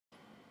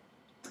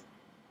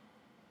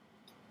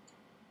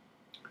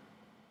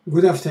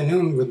Good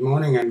afternoon, good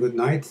morning, and good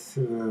night,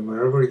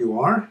 wherever you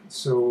are.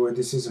 So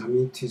this is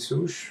Hamid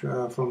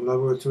Tizhoosh from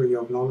Laboratory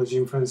of Knowledge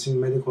Inference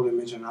in Medical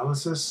Image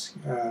Analysis,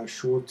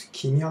 short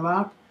Kimia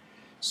Lab.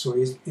 So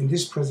in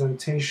this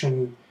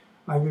presentation,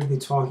 I will be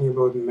talking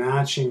about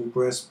matching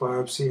breast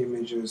biopsy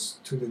images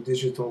to the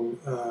digital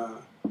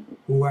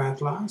WHO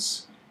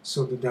atlas.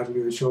 So the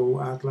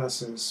WHO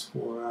atlases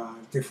for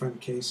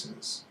different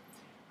cases,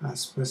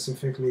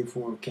 specifically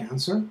for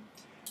cancer.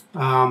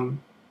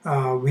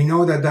 We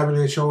know that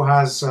WHO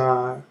has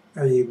a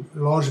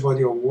large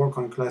body of work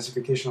on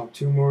classification of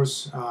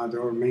tumors. There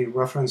are many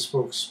reference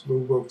books, blue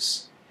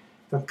books,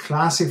 that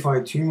classify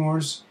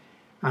tumors,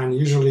 and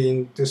usually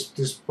in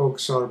these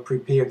books are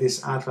prepared,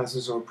 these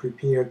atlases are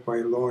prepared by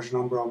a large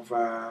number of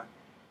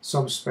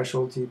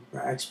subspecialty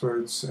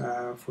experts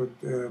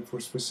for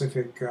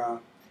specific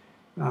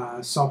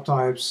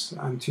subtypes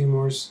and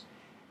tumors.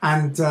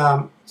 And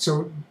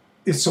so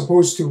it's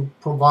supposed to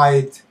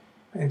provide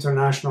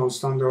international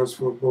standards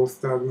for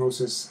both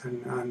diagnosis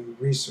and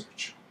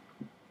research.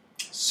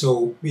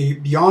 So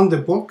beyond the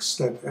books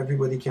that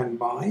everybody can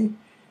buy,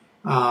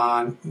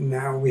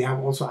 now we have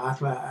also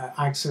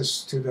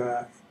access to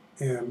the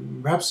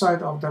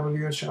website of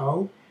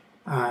WHO,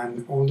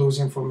 and all those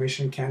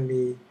information can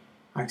be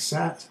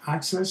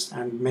accessed,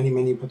 and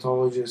many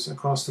pathologists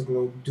across the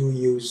globe do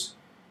use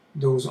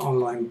those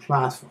online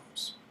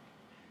platforms.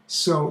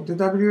 So the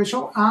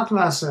WHO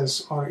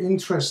atlases are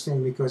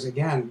interesting because,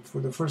 again, for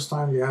the first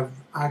time, you have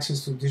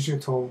access to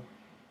digital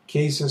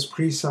cases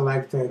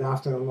pre-selected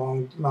after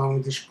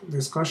long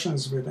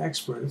discussions with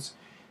experts.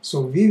 So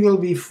we will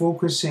be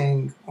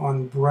focusing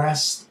on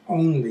breast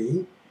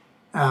only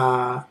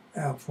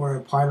for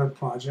a pilot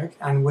project.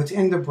 And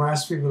within the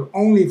breast, we will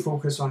only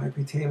focus on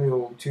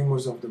epithelial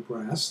tumors of the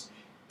breast.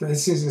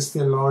 This is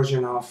still large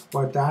enough,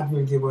 but that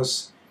will give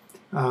us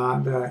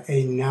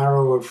a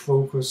narrower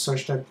focus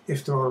such that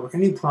if there are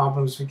any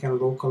problems, we can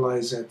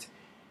localize it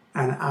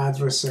and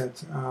address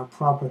it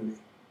properly.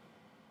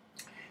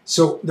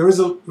 So there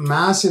is a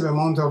massive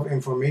amount of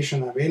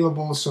information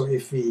available. So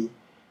if we,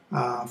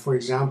 for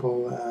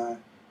example,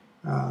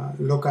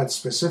 look at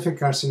specific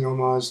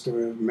carcinomas, there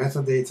are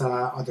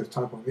metadata, other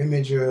type of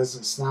images,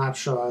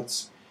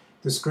 snapshots,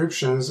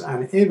 descriptions,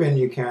 and even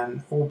you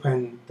can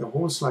open the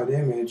whole slide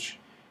image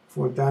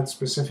for that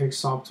specific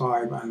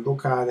subtype and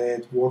look at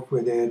it, work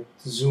with it,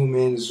 zoom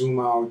in, zoom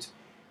out,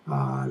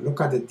 look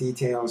at the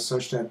details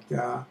such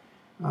that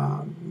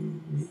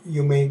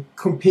you may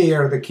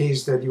compare the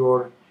case that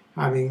you're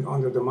having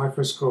under the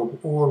microscope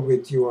or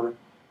with your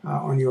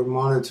on your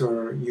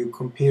monitor. You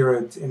compare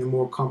it in a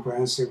more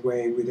comprehensive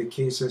way with the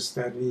cases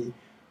that we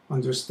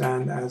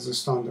understand as a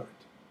standard.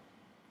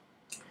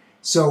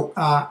 So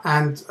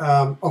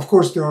of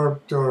course there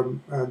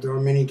are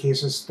many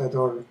cases that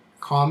are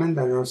common.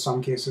 There are some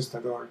cases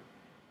that are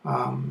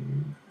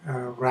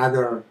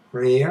rather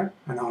rare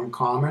and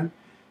uncommon.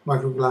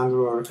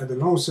 Microglandular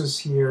adenosis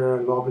here,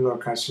 lobular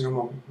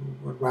carcinoma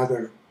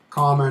rather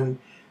common,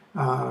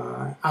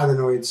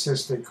 adenoid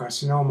cystic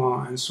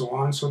carcinoma, and so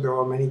on. So there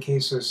are many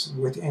cases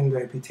within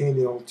the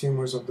epithelial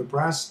tumors of the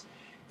breast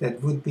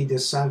that would be the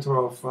center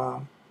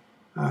of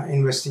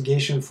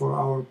investigation for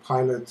our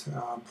pilot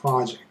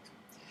project.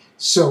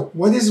 So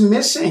what is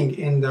missing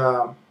in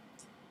the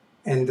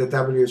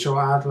WHO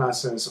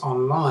atlases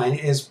online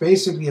is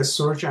basically a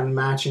search and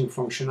matching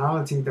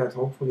functionality that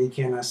hopefully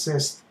can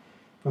assist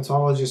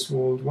pathologists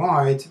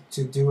worldwide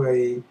to do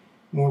a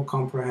more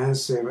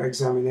comprehensive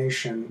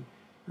examination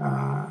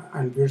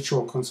and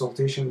virtual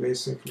consultation,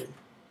 basically.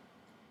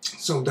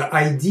 So the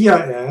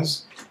idea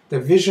is, the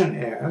vision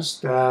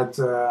is that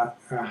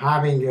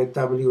having a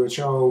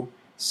WHO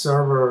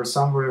server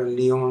somewhere in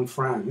Lyon,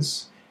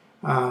 France,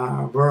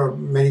 where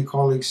many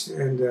colleagues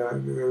in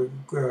the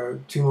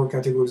tumor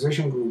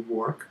categorization group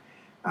work,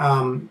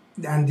 and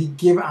they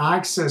give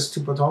access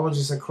to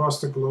pathologists across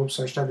the globe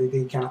such that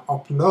they can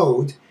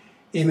upload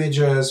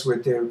images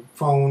with their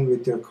phone,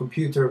 with their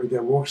computer, with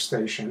their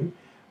workstation,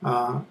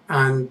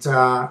 and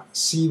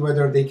see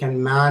whether they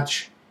can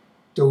match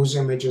those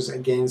images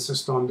against the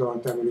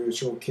standard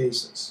WHO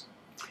cases.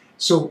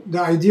 So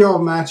the idea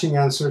of matching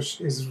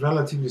answers is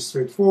relatively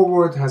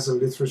straightforward, has a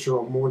literature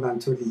of more than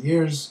 30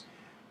 years,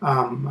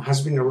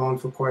 has been around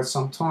for quite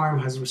some time,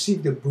 has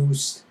received a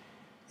boost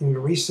in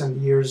recent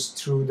years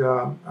through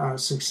the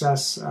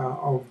success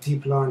of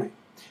deep learning.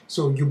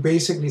 So you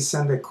basically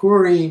send a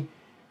query,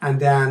 and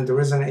then there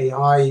is an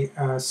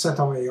set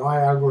of AI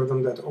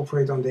algorithms that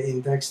operate on the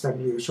indexed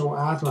WHO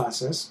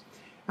atlases,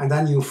 and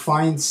then you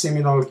find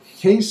similar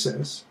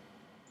cases,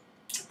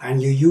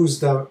 and you use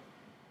the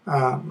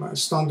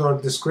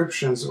standard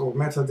descriptions or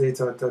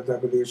metadata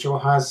that WHO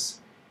has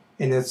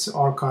in its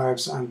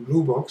archives and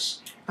blue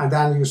books, and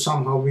then you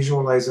somehow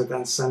visualize it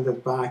and send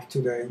it back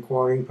to the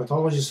inquiring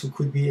pathologist who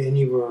could be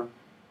anywhere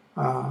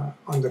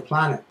on the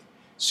planet.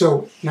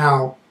 So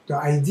now the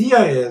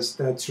idea is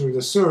that through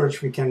the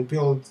search we can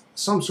build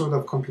some sort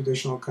of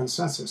computational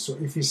consensus. So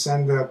if we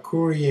send a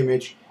query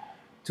image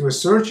to a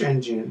search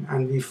engine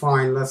and we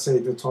find, let's say,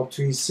 the top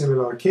 3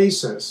 similar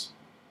cases,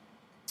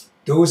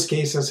 those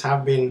cases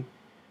have been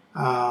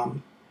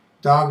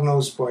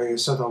diagnosed by a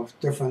set of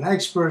different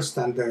experts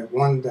than the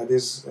one that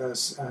is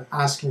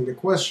asking the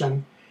question,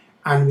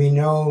 and we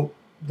know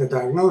the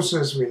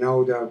diagnosis, we know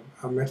the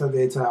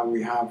metadata,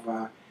 we have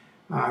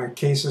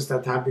cases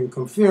that have been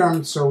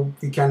confirmed, so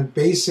we can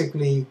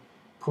basically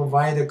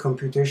provide a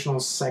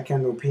computational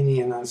second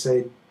opinion and say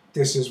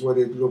this is what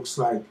it looks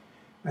like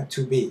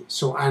to be.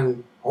 So,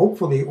 and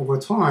hopefully over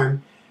time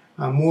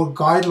more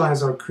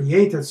guidelines are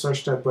created such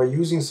that by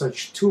using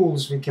such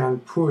tools we can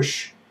push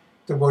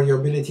the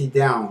variability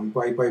down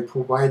by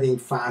providing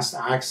fast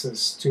access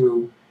to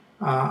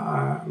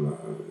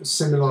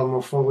similar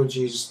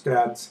morphologies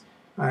that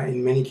in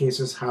many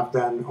cases have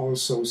then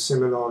also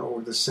similar or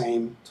the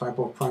same type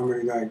of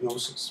primary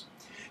diagnosis.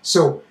 So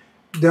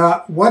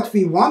what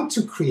we want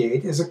to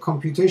create is a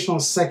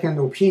computational second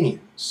opinion,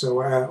 so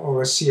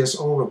or a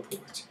CSO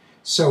report.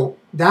 So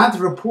that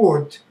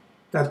report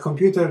that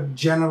computer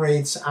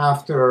generates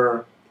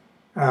after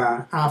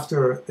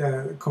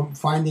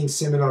finding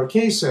similar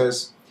cases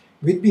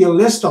would be a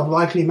list of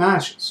likely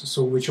matches, so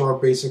which are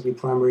basically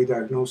primary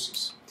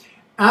diagnoses,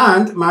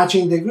 and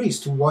matching degrees.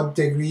 To what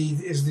degree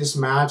is this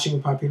matching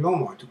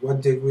papilloma? To what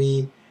degree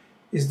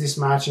is this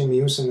matching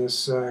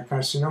mucinous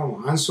carcinoma?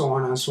 And so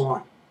on and so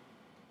on.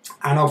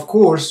 And of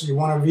course, you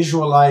want to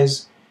visualize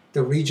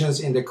the regions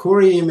in the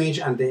Cree image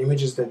and the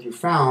images that you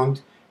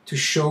found to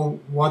show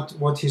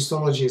what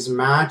histology is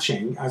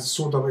matching as a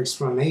sort of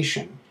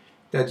explanation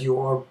that you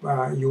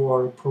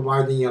are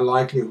providing a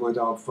likelihood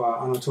of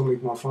anatomic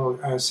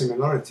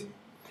similarity.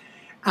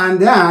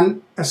 And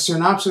then a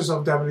synopsis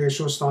of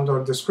WHO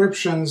standard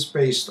descriptions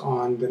based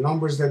on the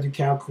numbers that you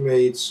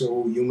calculate.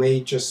 So you may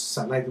just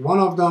select one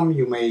of them,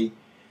 you may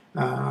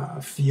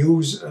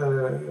fuse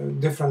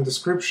different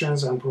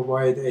descriptions and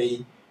provide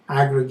a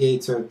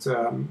aggregated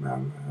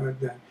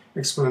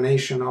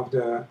explanation of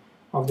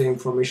the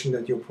information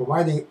that you're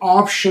providing.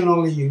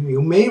 Optionally,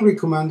 you may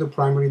recommend a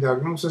primary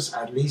diagnosis,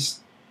 at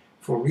least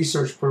for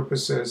research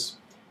purposes,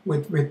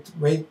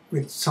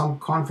 with some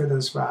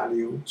confidence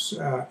values,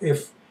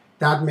 if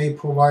that may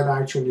provide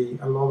actually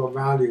a lot of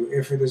value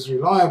if it is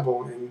reliable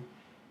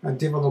in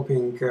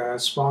developing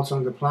spots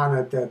on the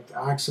planet that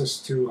access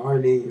to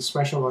highly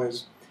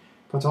specialized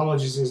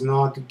pathologies is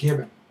not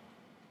given.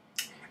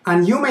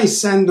 And you may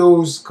send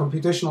those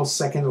computational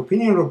second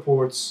opinion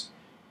reports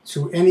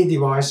to any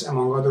device,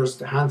 among others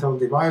the handheld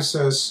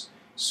devices.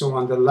 So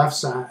on the left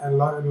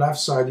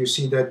side you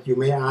see that you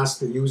may ask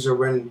the user,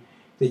 when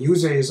the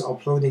user is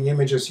uploading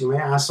images, you may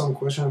ask some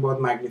question about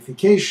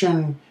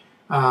magnification,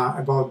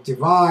 about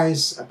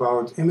device,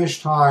 about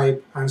image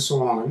type, and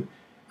so on.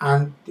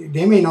 And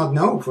they may not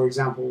know, for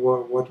example,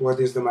 what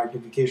is the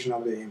magnification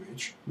of the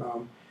image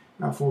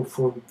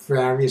for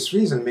various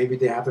reasons. Maybe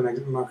they had a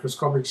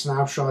microscopic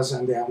snapshots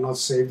and they have not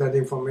saved that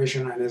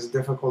information, and it's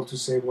difficult to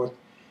say what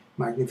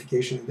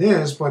magnification it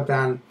is. But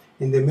then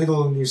in the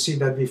middle you see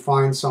that we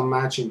find some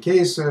matching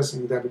cases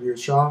in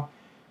WHO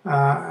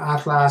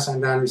atlas,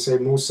 and then we say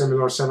most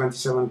similar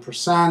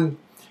 77%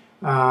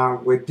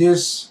 with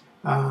this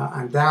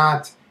and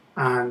that,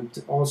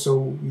 and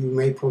also you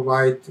may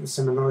provide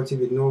similarity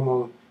with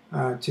normal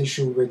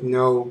tissue with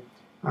no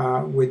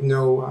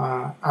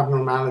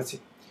abnormality.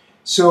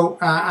 So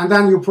and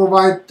then you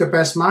provide the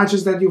best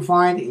matches that you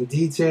find in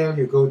detail.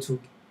 You go to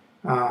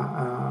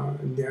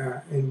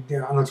in the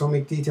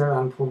anatomic detail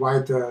and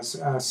provide the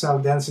cell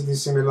density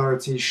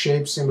similarity,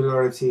 shape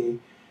similarity,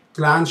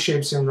 gland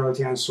shape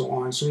similarity, and so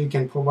on. So you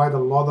can provide a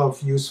lot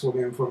of useful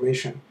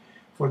information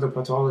for the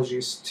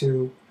pathologist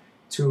to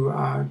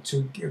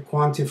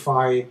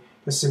quantify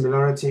the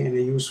similarity in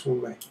a useful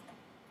way.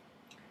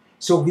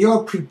 So we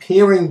are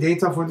preparing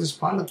data for this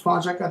pilot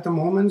project at the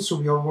moment. So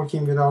we are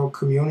working with our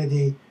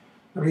community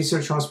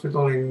research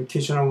hospital in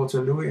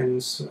Kitchener-Waterloo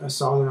in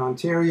Southern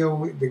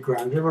Ontario, the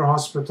Grand River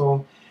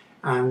Hospital,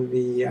 and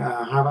we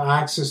have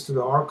access to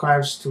the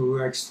archives to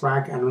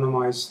extract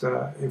anonymized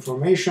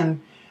information.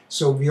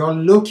 So we are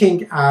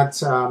looking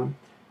at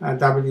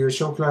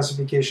WHO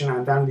classification,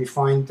 and then we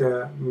find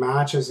the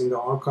matches in the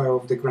archive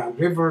of the Grand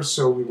River.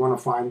 So we want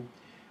to find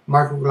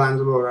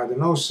microglandular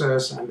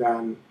adenosis and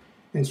then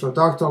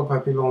intraductal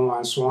papilloma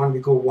and so on. We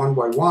go one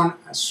by one.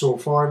 So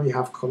far we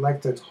have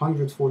collected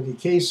 140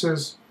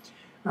 cases,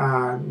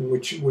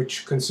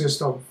 which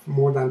consist of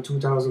more than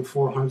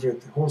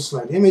 2,400 whole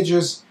slide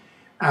images.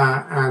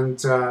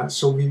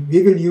 So we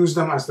will use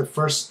them as the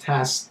first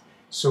test.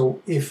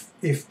 So if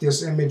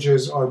these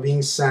images are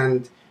being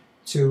sent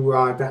to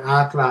the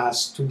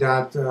atlas, to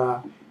that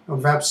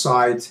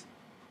website,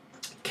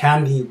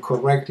 can we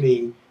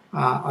correctly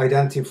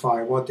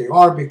identify what they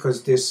are?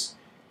 Because this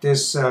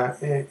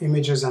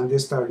images and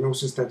this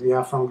diagnosis that we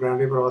have from Grand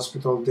River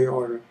Hospital, they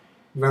are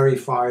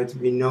verified.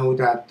 We know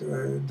that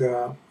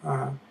the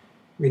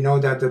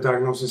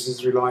diagnosis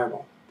is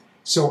reliable.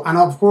 So, and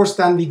of course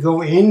then we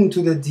go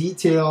into the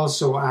details.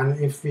 So, and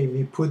if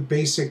we put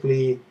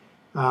basically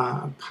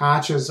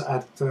patches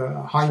at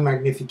high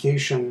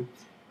magnification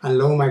and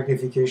low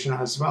magnification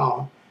as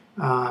well,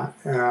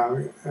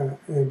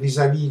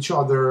 vis-a-vis each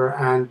other.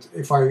 And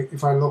if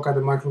I look at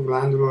the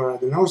microglandular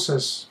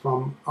adenosis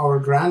from our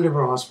Grand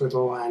River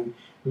Hospital and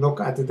look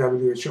at the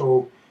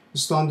WHO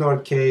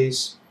standard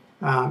case,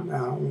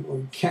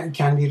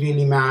 can we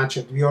really match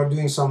it? We are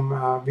doing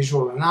some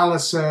visual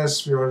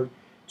analysis. We are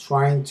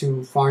trying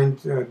to find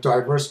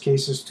diverse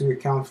cases to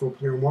account for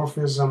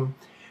pleomorphism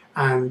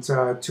and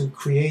to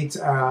create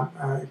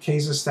a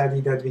case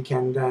study that we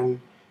can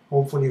then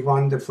hopefully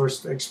run the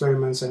first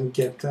experiments and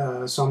get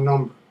some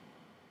number.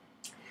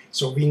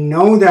 So we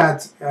know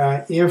that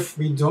if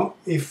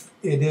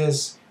it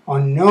is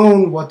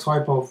unknown what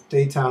type of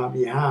data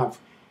we have,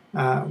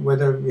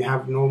 whether we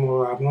have normal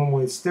or abnormal,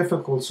 it's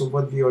difficult. So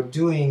what we are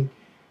doing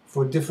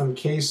for different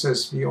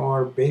cases, we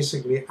are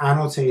basically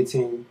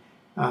annotating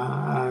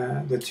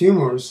the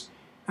tumors,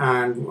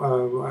 and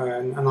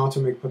an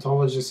anatomic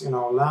pathologist in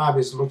our lab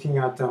is looking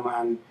at them,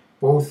 and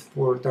both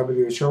for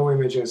WHO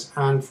images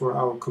and for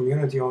our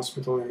community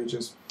hospital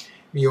images,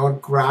 we are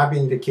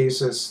grabbing the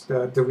cases,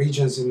 the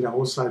regions in the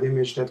whole slide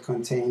image that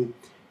contain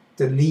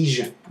the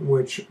lesion,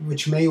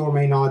 which may or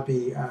may not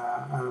be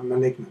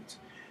malignant.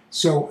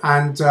 So,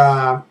 and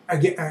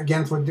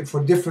again,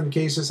 for different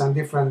cases and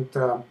different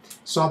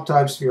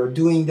subtypes, we are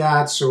doing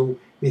that. So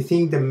we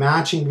think the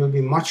matching will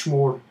be much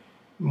more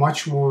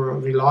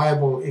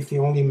reliable if we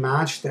only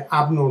match the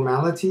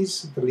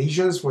abnormalities, the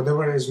lesions.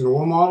 Whatever is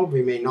normal,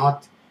 we may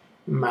not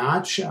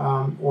match,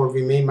 or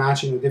we may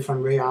match in a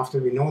different way after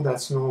we know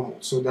that's normal.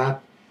 So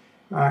that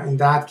in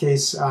that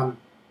case,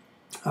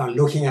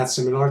 looking at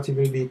similarity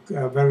will be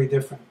very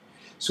different.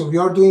 So we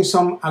are doing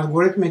some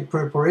algorithmic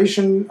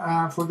preparation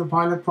for the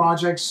pilot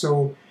project.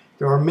 So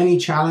there are many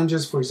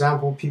challenges. For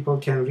example, people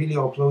can really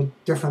upload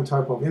different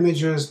type of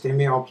images. They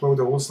may upload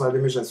a whole slide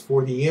image that's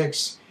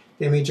 40x.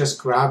 They may just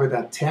grab it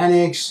at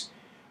 10x.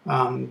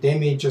 They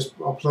may just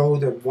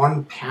upload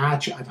one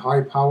patch at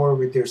high power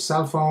with their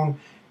cell phone.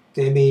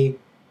 They may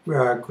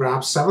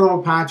grab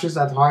several patches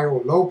at high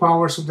or low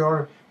power. So there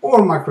are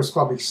or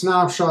microscopic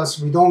snapshots.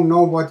 We don't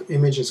know what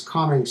image is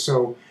coming.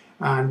 So,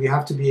 and we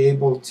have to be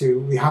able to,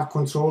 we have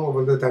control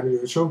over the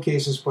WHO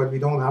cases, but we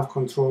don't have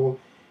control,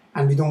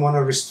 and we don't want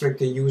to restrict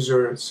the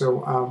user. So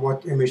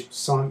what image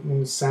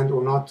to send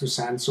or not to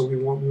send. So we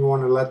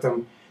want to let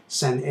them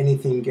send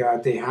anything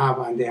they have,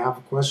 and they have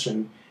a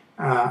question,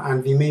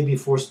 and we may be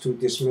forced to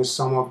dismiss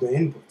some of the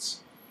inputs.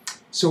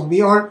 So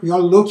we are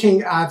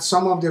looking at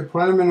some of the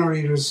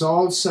preliminary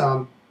results.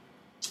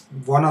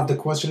 One of the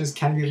questions is,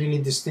 can we really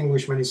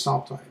distinguish many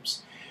subtypes?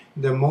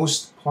 The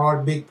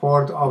big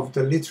part of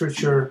the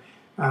literature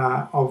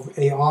of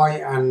AI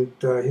and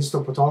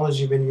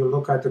histopathology, when you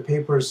look at the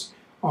papers,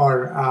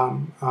 are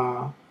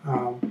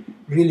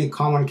really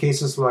common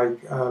cases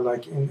like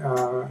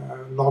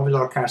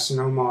lobular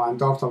carcinoma and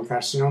ductal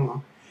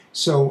carcinoma.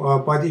 So,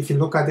 but if you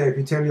look at the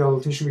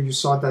epithelial tissue, you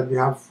saw that we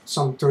have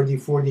some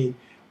 30-40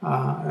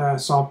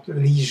 soft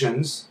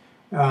lesions,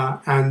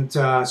 and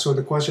so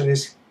the question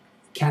is,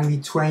 can we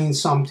train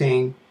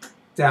something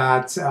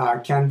that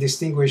can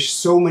distinguish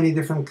so many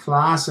different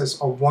classes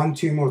of one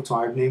tumor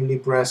type, namely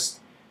breast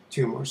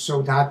tumors?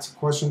 So that's a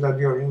question that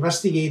we are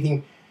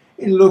investigating.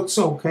 It looks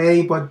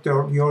okay, but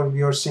we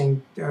are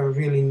seeing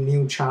really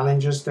new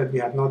challenges that we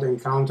had not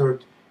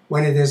encountered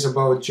when it is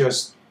about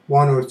just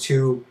one or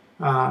two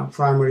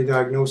primary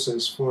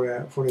diagnoses for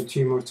a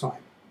tumor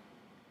type.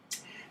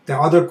 The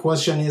other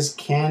question is,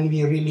 can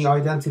we really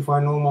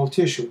identify normal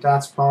tissue?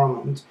 That's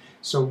paramount.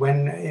 So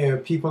when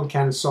people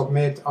can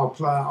submit,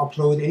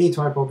 upload any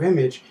type of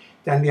image,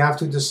 then we have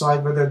to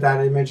decide whether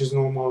that image is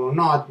normal or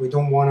not. We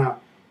don't want to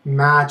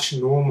match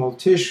normal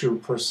tissue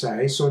per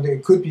se, so they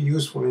could be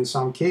useful in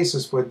some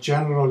cases, but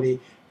generally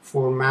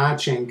for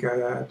matching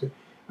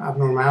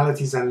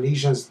abnormalities and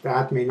lesions,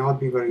 that may not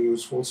be very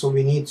useful. So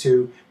we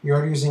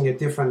are using a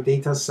different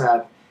data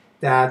set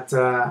that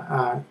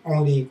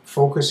only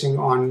focusing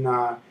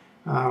on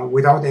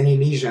without any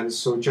lesions,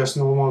 so just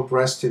normal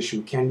breast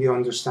tissue. Can we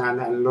understand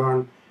and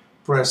learn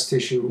breast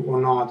tissue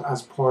or not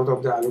as part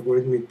of the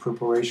algorithmic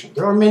preparation?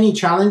 There are many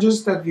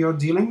challenges that we are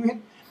dealing with.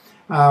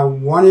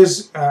 One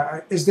is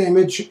the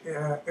image,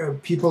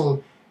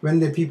 when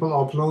the people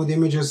upload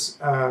images,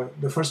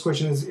 the first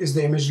question is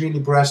the image really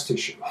breast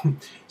tissue?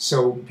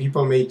 So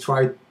people may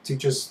try to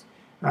just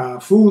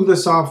fool the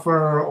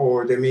software,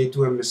 or they may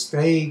do a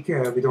mistake,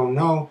 we don't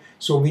know.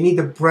 So we need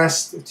a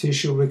breast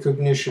tissue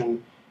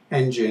recognition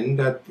engine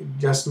that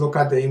just look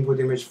at the input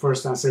image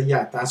first and say,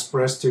 yeah, that's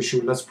breast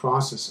tissue, let's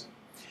process it.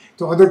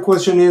 The other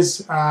question is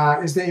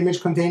the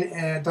image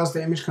does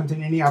the image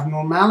contain any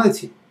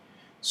abnormality?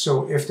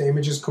 So if the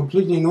image is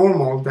completely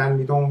normal, then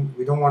we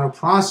don't want to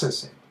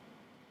process it.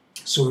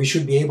 So we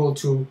should be able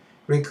to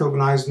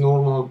recognize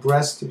normal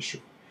breast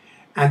tissue.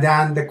 And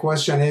then the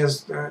question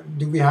is,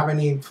 do we have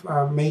any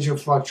major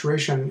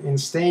fluctuation in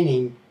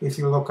staining if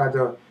you look at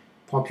the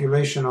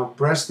population of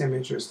breast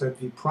images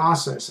that we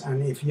process?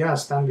 And if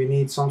yes, then we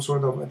need some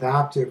sort of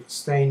adaptive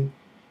stain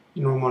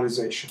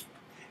normalization.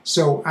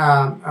 So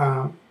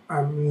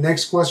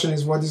next question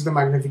is, what is the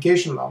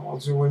magnification level?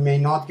 So we may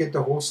not get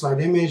the whole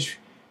slide image,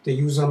 The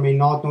user may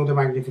not know the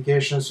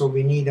magnification, so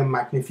we need a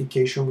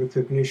magnification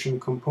recognition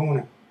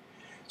component.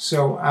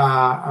 So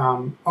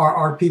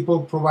are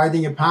people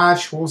providing a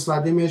patch, whole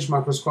slide image,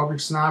 microscopic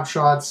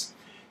snapshots?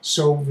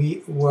 So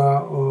we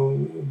will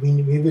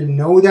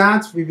know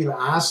that, we will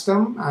ask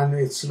them, and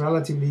it's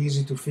relatively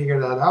easy to figure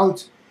that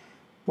out.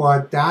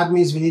 But that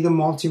means we need a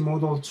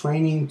multimodal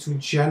training to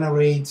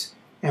generate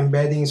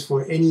embeddings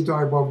for any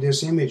type of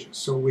these images,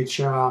 so which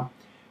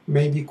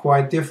may be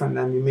quite different,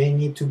 and we may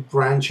need to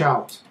branch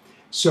out.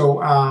 So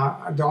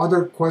the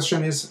other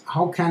question is,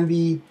 how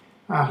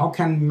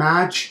can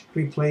match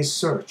replace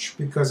search?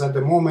 Because at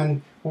the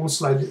moment, most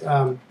like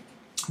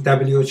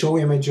WHO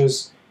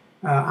images,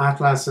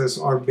 atlases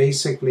are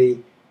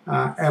basically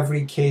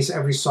every case,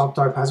 every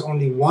subtype has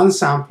only one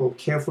sample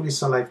carefully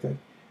selected,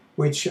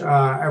 which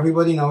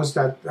everybody knows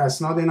that that's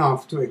not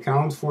enough to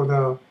account for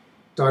the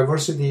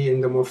diversity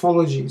in the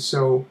morphology.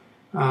 So,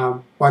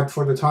 but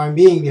for the time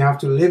being, we have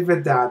to live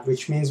with that,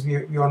 which means we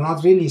are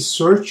not really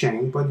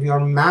searching, but we are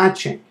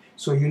matching.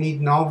 So you need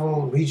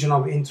novel region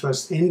of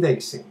interest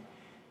indexing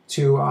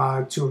to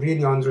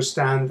really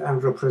understand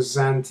and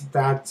represent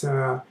that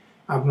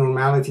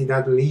abnormality,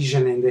 that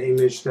lesion in the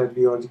image that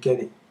we are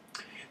getting.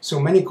 So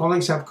many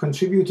colleagues have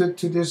contributed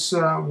to this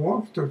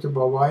work. Dr.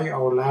 Bawai,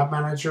 our lab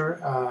manager,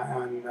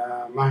 and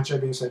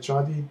Mahjab bin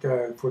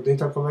Sajjadi for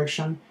data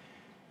collection.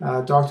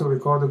 Dr.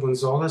 Ricardo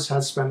Gonzalez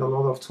has spent a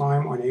lot of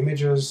time on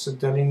images,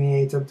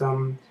 delineated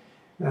them,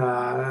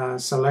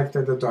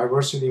 selected the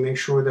diversity, make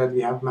sure that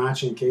we have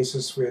matching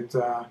cases with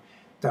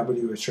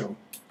WHO.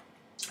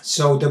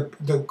 So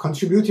the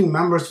contributing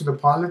members to the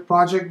pilot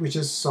project, which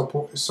is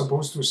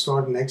supposed to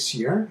start next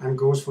year and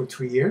goes for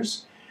 3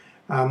 years,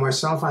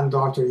 myself and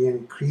Dr.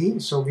 Ian Cree.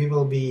 So we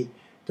will be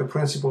the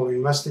principal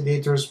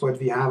investigators, but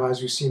we have,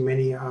 as you see,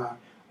 many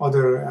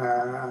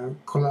other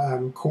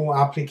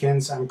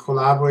co-applicants and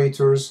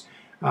collaborators.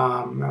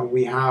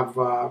 We have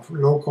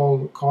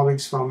local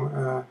colleagues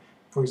from,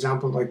 for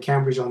example, like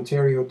Cambridge,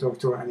 Ontario,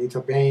 Dr. Anita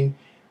Bain,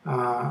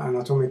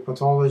 anatomic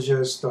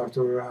pathologist,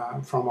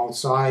 from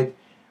outside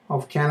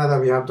of Canada.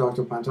 We have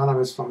Dr.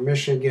 Pantanavis from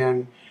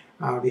Michigan.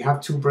 We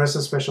have 2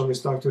 breast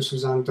specialists, Dr.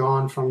 Suzanne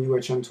Dawn from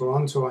UHM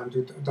Toronto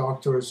and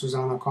Dr.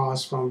 Susanna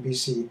Koss from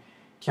BC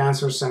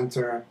Cancer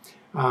Center,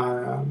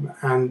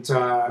 and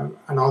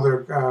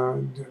another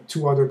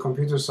 2 other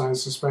computer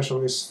science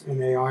specialists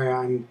in AI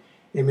and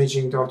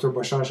imaging, Dr.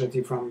 Bashar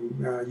Shetty from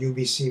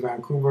UBC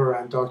Vancouver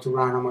and Dr.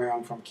 Rana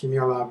Mayan from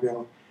Kimia Lab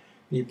will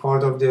be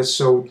part of this.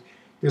 So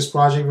this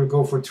project will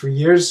go for 3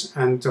 years,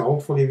 and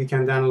hopefully we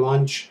can then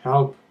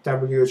help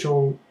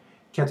WHO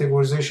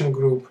categorization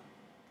group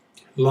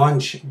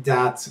launch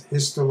that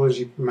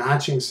histology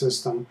matching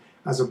system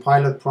as a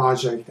pilot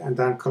project, and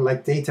then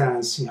collect data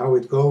and see how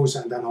it goes,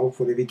 and then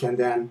hopefully we can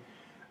then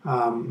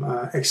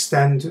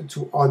extend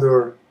to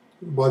other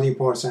body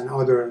parts and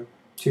other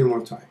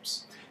tumor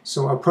types.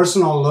 So a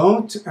personal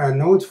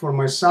note for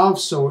myself,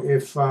 so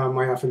if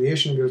my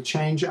affiliation will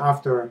change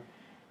after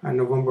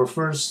November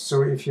 1st,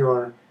 so if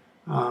you're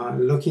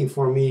looking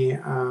for me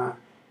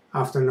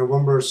after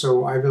November,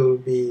 so I will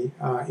be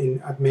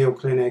at Mayo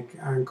Clinic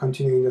and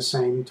continuing the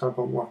same type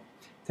of work.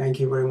 Thank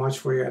you very much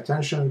for your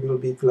attention. We'll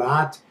be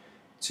glad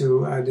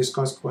to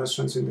discuss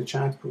questions in the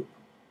chat group.